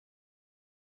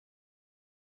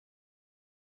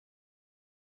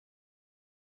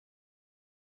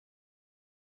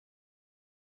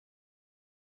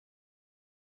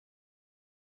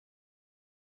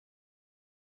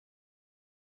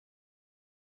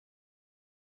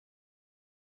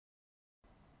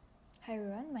Hi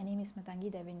everyone, my name is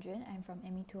Mathangi Devindran. I'm from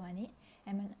ME218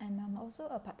 and I'm also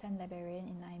a part-time librarian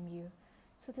in IMU.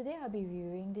 So today I'll be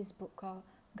reviewing this book called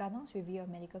Ganong's Review of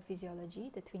Medical Physiology,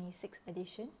 the 26th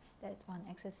edition that's on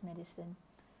Access Medicine.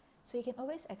 So you can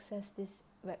always access this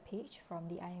webpage from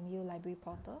the IMU library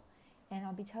portal, and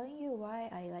I'll be telling you why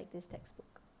I like this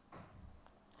textbook.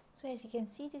 So as you can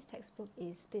see, this textbook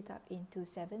is split up into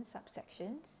 7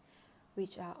 subsections,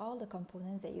 which are all the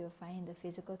components that you'll find in the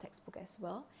physical textbook as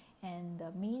well, and the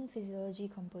main physiology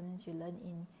components you learn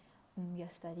in your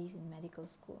studies in medical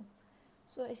school.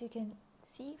 So as you can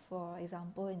see, for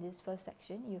example, in this first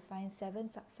section, you'll find 7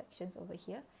 subsections over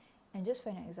here. And just for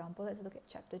an example, let's look at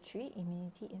Chapter 3,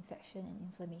 Immunity, Infection and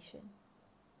Inflammation.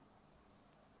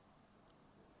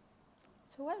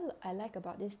 So what I like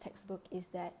about this textbook is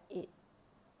that it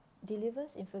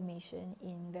delivers information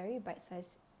in very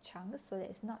bite-sized chunks so that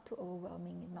it's not too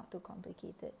overwhelming and not too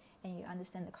complicated, and you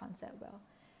understand the concept well.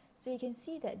 So you can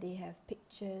see that they have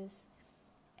pictures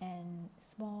and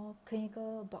small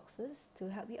clinical boxes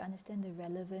to help you understand the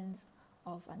relevance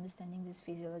of understanding these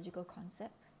physiological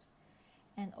concepts,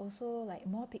 and also like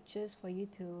more pictures for you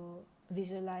to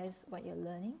visualize what you're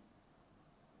learning.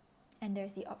 And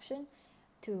there's the option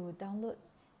to download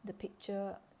the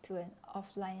picture to an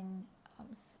offline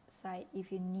site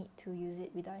if you need to use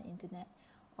it without internet,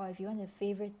 or if you want to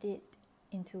favorite it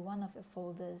into one of your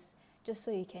folders just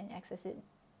so you can access it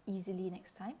easily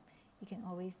next time, you can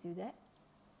always do that.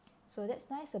 So that's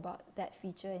nice about that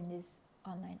feature in this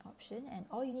online option, and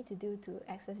all you need to do to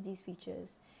access these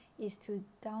features is to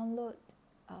download,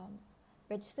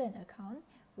 register an account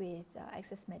with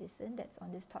Access Medicine that's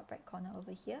on this top right corner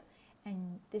over here,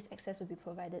 and this access will be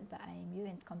provided by IMU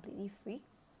and it's completely free,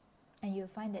 and you'll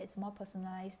find that it's more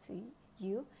personalized to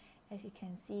you. As you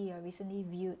can see, your recently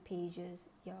viewed pages,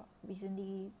 your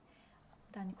recently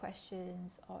done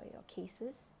questions or your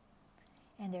cases.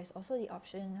 And there's also the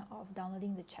option of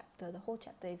downloading the whole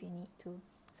chapter if you need to,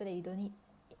 so that you don't need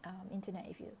internet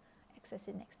if you access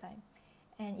it next time.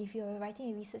 And if you're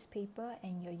writing a research paper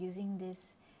and you're using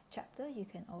this chapter, you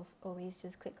can also always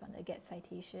just click on the Get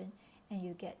Citation, and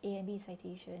you get A&B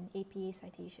citation, APA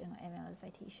citation, or MLA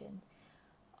citation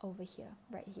over here,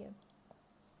 right here.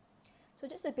 So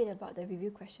just a bit about the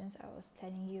review questions I was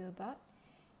telling you about.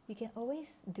 You can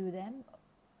always do them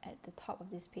at the top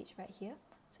of this page right here.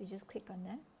 So you just click on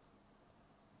them.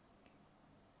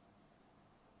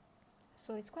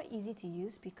 So it's quite easy to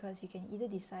use because you can either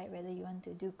decide whether you want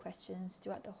to do questions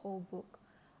throughout the whole book,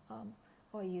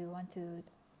 or you want to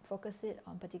focus it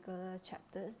on particular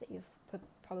chapters that you're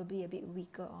probably a bit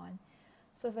weaker on.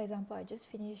 So for example, I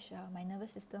just finished my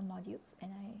nervous system modules,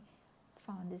 and I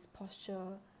found this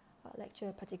posture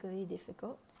lecture particularly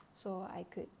difficult. So I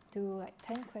could do like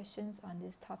 10 questions on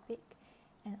this topic,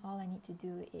 and all I need to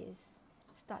do is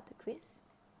start the quiz,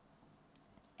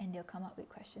 and they'll come up with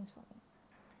questions for me.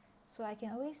 So I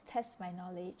can always test my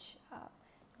knowledge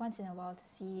once in a while to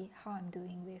see how I'm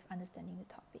doing with understanding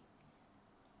the topic.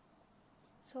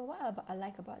 So what I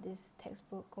like about this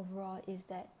textbook overall is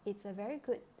that it's a very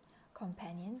good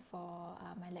companion for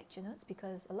my lecture notes,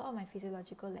 because a lot of my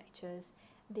physiological lectures,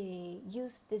 they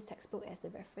use this textbook as the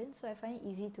reference, so I find it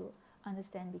easy to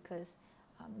understand because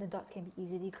the dots can be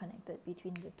easily connected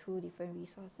between the 2 different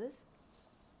resources,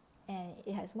 and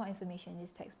it has more information in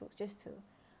this textbook just to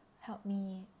help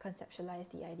me conceptualize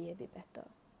the idea a bit better.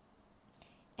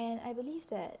 And I believe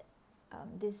that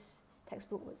this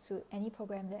textbook would suit any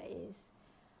program that is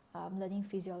learning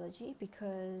physiology,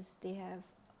 because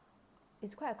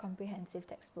it's quite a comprehensive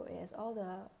textbook. It has all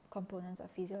the components of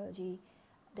physiology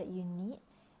that you need,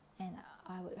 and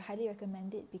I would highly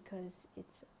recommend it because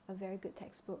it's a very good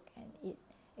textbook and it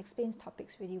explains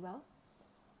topics really well.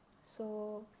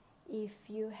 So if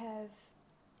you have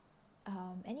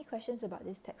any questions about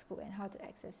this textbook and how to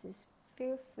access this,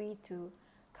 feel free to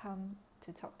come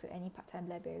to talk to any part-time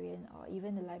librarian or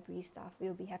even the library staff.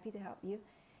 We'll be happy to help you.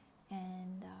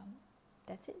 And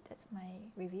that's it. That's my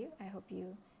review. I hope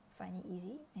you find it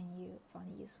easy and you found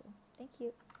it useful. Thank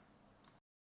you.